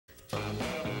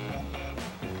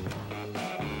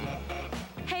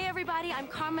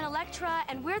Electra,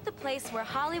 and we're at the place where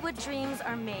Hollywood dreams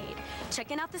are made.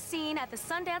 Checking out the scene at the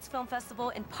Sundance Film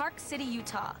Festival in Park City,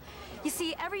 Utah. You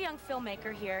see, every young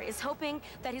filmmaker here is hoping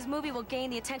that his movie will gain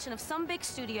the attention of some big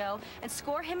studio and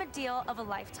score him a deal of a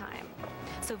lifetime.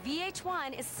 So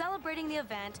VH1 is celebrating the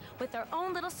event with their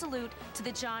own little salute to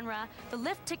the genre, the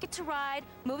Lift Ticket to Ride,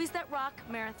 Movies That Rock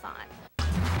Marathon.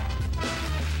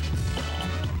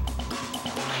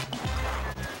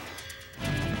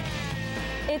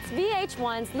 It's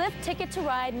VH1's Lift Ticket to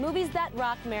Ride Movies That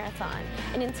Rock Marathon,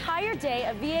 an entire day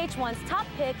of VH1's top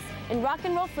picks in rock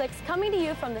and roll flicks coming to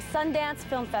you from the Sundance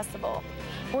Film Festival.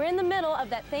 We're in the middle of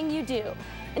That Thing You Do.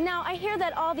 And now I hear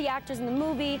that all the actors in the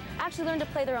movie actually learned to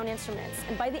play their own instruments,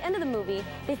 and by the end of the movie,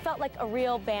 they felt like a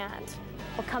real band.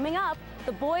 Well, coming up,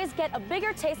 the boys get a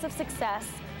bigger taste of success,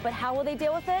 but how will they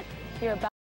deal with it? You're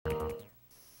about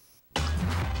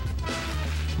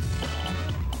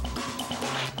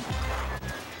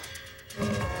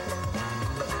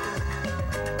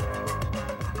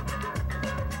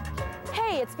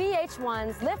It's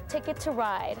VH1's Lift Ticket to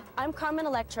Ride. I'm Carmen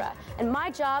Electra, and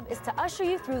my job is to usher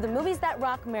you through the Movies That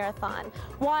Rock Marathon,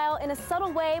 while in a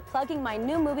subtle way plugging my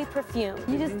new movie, Perfume.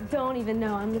 You just don't even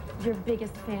know, I'm your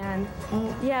biggest fan.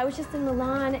 Oh. Yeah, I was just in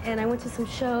Milan, and I went to some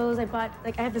shows. I bought,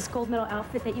 I have this gold medal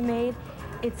outfit that you made.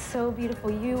 It's so beautiful.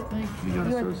 Thank you,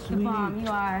 you're so the sweet. bomb, you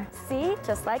are. See,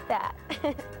 just like that.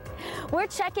 We're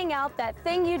checking out That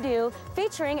Thing You Do,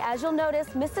 featuring, as you'll notice,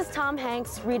 Mrs. Tom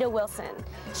Hanks' Rita Wilson.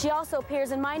 She also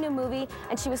appears in my new movie,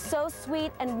 and she was so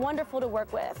sweet and wonderful to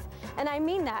work with. And I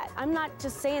mean that. I'm not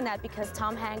just saying that because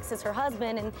Tom Hanks is her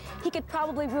husband, and he could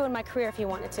probably ruin my career if he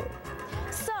wanted to.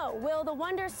 So, will the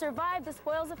wonders survive the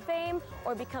spoils of fame,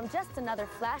 or become just another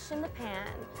flash in the pan?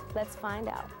 Let's find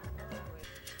out.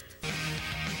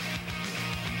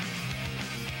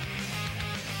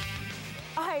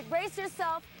 All right, brace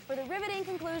yourself for the riveting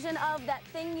conclusion of That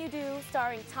Thing You Do,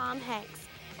 starring Tom Hanks.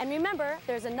 And remember,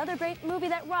 there's another great movie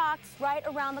that rocks right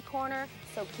around the corner,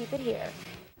 so keep it here.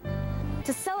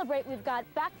 To celebrate, we've got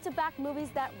back-to-back movies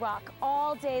that rock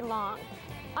all day long.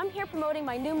 I'm here promoting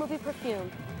my new movie, Perfume.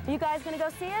 Are you guys gonna go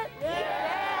see it?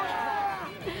 Yeah!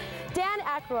 Dan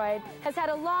Aykroyd has had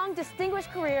a long,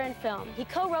 distinguished career in film. He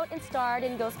co-wrote and starred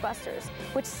in Ghostbusters,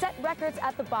 which set records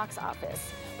at the box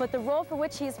office. But the role for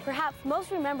which he is perhaps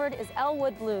most remembered is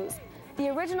Elwood Blues. The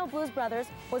original Blues Brothers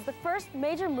was the first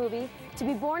major movie to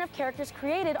be born of characters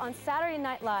created on Saturday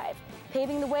Night Live,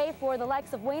 paving the way for the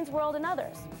likes of Wayne's World and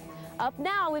others. Up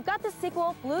now, we've got the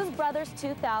sequel, Blues Brothers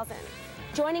 2000.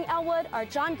 Joining Elwood are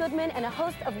John Goodman and a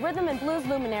host of rhythm and blues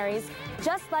luminaries,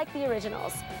 just like the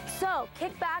originals. So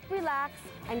kick back, relax,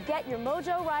 and get your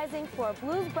mojo rising for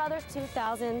Blues Brothers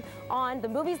 2000 on the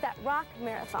Movies That Rock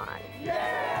Marathon.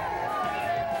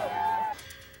 Yeah!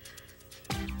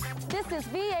 This is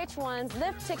VH1's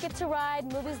Lift Ticket to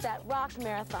Ride Movies That Rock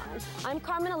Marathon. I'm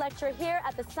Carmen Electra here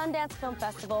at the Sundance Film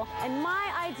Festival, and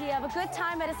my idea of a good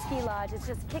time at a ski lodge is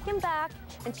just kicking back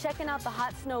and checking out the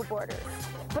hot snowboarders.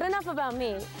 But enough about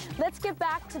me. Let's get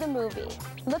back to the movie.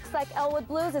 Looks like Elwood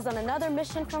Blues is on another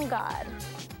mission from God.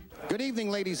 Good evening,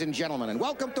 ladies and gentlemen, and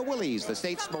welcome to Willie's, the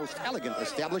state's most elegant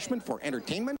establishment for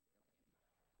entertainment.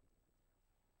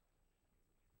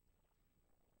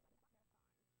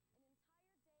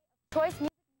 Choice music.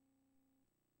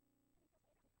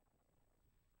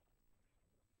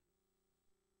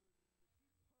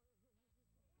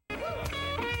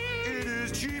 It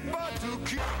is cheaper to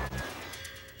keep.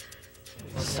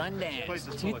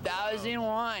 Sundance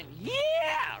 2001. Yeah!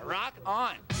 Rock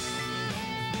on.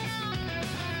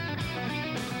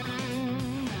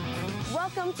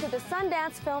 Welcome to the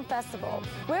Sundance Film Festival.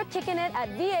 We're kicking it at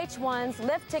VH1's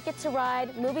Lift Ticket to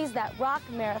Ride Movies That Rock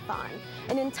Marathon,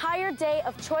 an entire day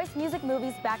of choice music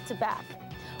movies back to back.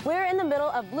 We're in the middle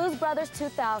of Blues Brothers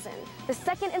 2000, the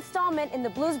second installment in the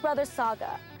Blues Brothers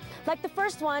saga. Like the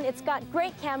first one, it's got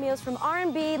great cameos from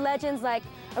R&B legends like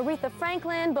Aretha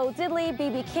Franklin, Bo Diddley,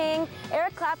 B.B. King,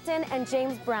 Eric Clapton, and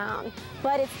James Brown.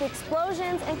 But it's the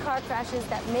explosions and car crashes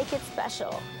that make it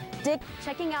special.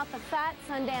 Checking out the fat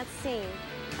Sundance scene.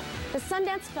 The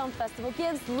Sundance Film Festival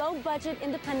gives low-budget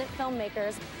independent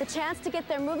filmmakers the chance to get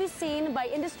their movies seen by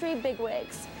industry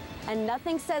bigwigs. And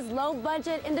nothing says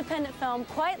low-budget independent film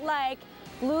quite like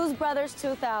Blues Brothers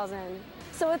 2000.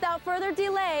 So without further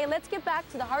delay, let's get back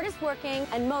to the hardest working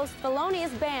and most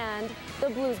felonious band, the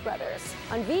Blues Brothers,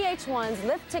 on VH1's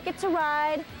Lift Ticket to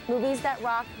Ride, Movies That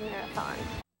Rock Marathon.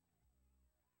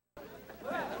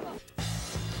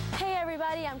 Hey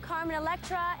everybody, I'm Carmen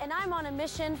Electra, and I'm on a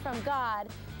mission from God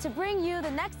to bring you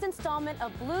the next installment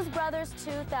of Blues Brothers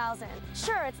 2000.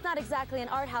 Sure, it's not exactly an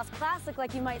art house classic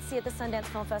like you might see at the Sundance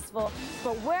Film Festival,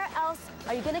 but where else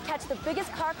are you gonna catch the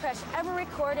biggest car crash ever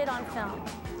recorded on film?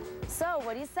 So,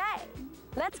 what do you say?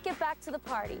 Let's get back to the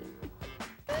party.